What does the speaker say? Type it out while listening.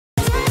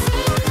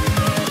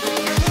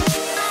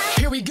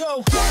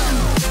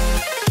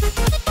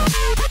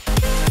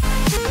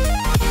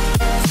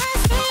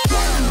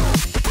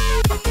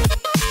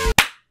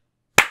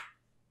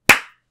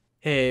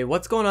Hey,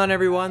 what's going on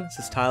everyone? This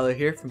is Tyler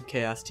here from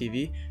Khaos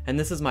TV, and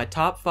this is my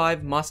top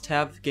 5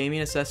 must-have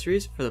gaming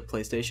accessories for the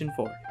PlayStation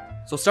 4.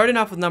 So starting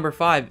off with number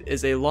 5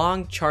 is a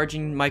long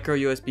charging micro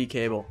USB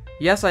cable.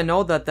 Yes, I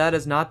know that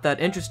is not that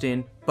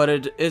interesting, but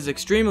it is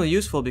extremely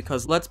useful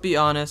because let's be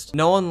honest,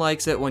 no one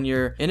likes it when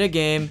you're in a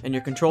game and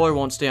your controller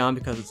won't stay on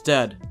because it's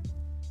dead.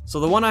 So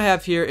the one I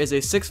have here is a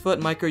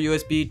 6-foot micro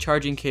USB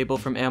charging cable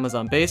from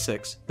Amazon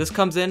Basics. This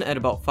comes in at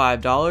about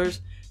 $5,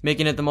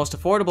 making it the most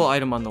affordable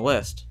item on the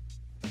list.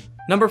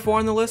 Number 4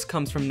 on the list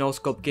comes from No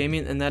Scope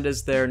Gaming, and that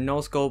is their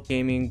No Scope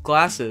Gaming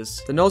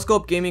glasses. The No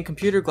Scope Gaming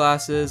computer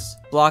glasses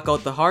block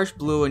out the harsh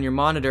blue in your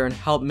monitor and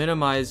help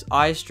minimize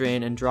eye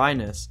strain and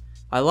dryness.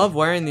 I love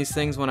wearing these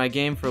things when I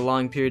game for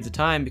long periods of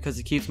time because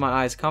it keeps my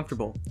eyes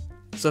comfortable.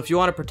 So if you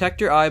want to protect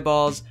your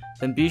eyeballs,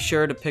 then be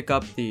sure to pick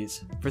up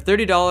these. For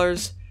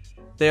 $30,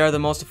 they are the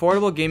most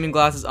affordable gaming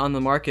glasses on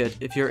the market.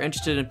 If you're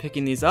interested in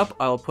picking these up,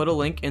 I will put a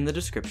link in the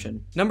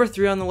description. Number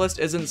 3 on the list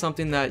isn't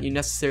something that you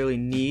necessarily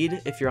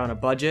need if you're on a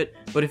budget,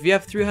 but if you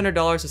have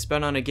 $300 to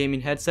spend on a gaming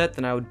headset,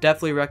 then I would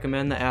definitely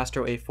recommend the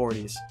Astro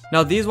A40s.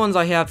 Now these ones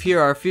I have here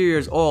are a few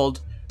years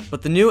old,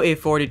 but the new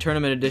A40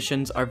 tournament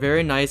editions are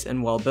very nice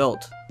and well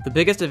built. The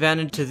biggest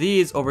advantage to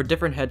these over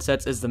different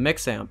headsets is the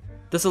mix amp.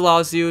 This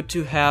allows you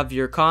to have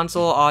your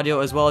console audio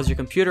as well as your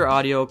computer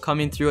audio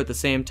coming through at the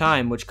same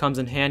time, which comes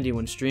in handy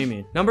when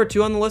streaming. Number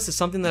 2 on the list is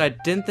something that I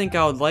didn't think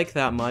I would like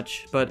that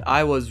much, but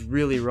I was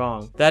really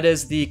wrong. That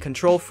is the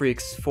control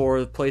freaks for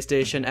the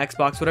PlayStation,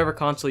 Xbox, whatever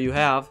console you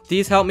have.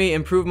 These help me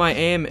improve my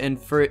aim in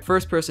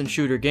first-person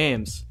shooter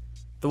games.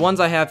 The ones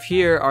I have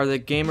here are the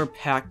Gamer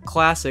Pack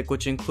Classic,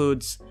 which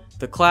includes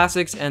the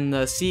Classics and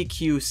the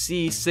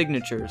CQC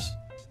Signatures.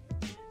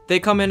 They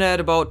come in at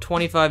about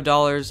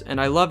 $25, and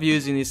I love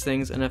using these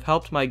things and have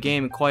helped my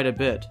game quite a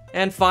bit.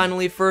 And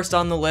finally, first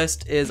on the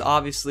list is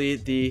obviously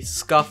the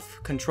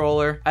Scuff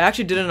controller. I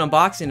actually did an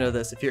unboxing of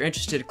this. If you're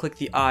interested, click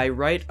the eye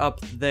right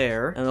up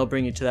there and it'll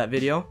bring you to that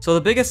video. So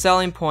the biggest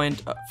selling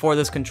point for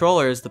this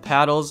controller is the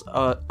paddles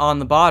on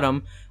the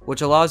bottom,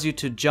 which allows you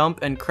to jump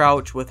and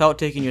crouch without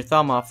taking your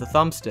thumb off the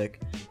thumbstick,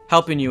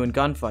 helping you in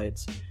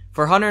gunfights.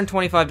 For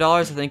 $125,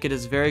 I think it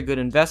is a very good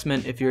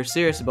investment if you're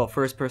serious about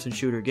first-person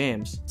shooter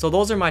games. So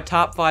those are my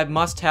top 5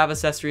 must-have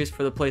accessories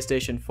for the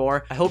PlayStation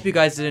 4. I hope you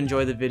guys did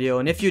enjoy the video,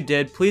 and if you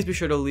did, please be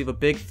sure to leave a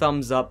big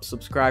thumbs up,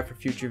 subscribe for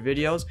future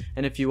videos,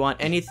 and if you want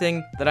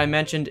anything that I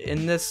mentioned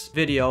in this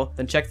video,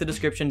 then check the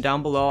description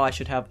down below. I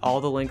should have all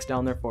the links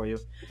down there for you.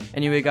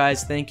 Anyway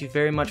guys, thank you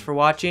very much for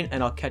watching,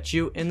 and I'll catch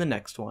you in the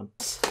next one.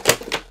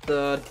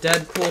 The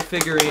Deadpool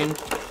figurine.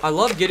 I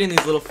love getting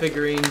these little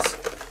figurines.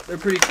 They're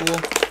pretty cool.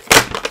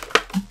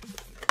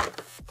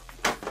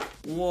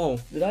 Whoa,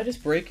 did I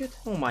just break it?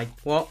 Oh my,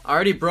 well, I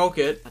already broke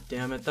it. God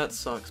damn it, that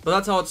sucks. But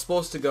that's how it's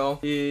supposed to go.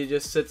 He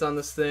just sits on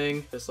this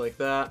thing, just like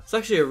that. It's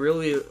actually a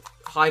really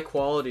high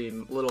quality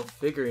little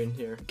figurine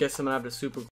here. Guess I'm gonna have to super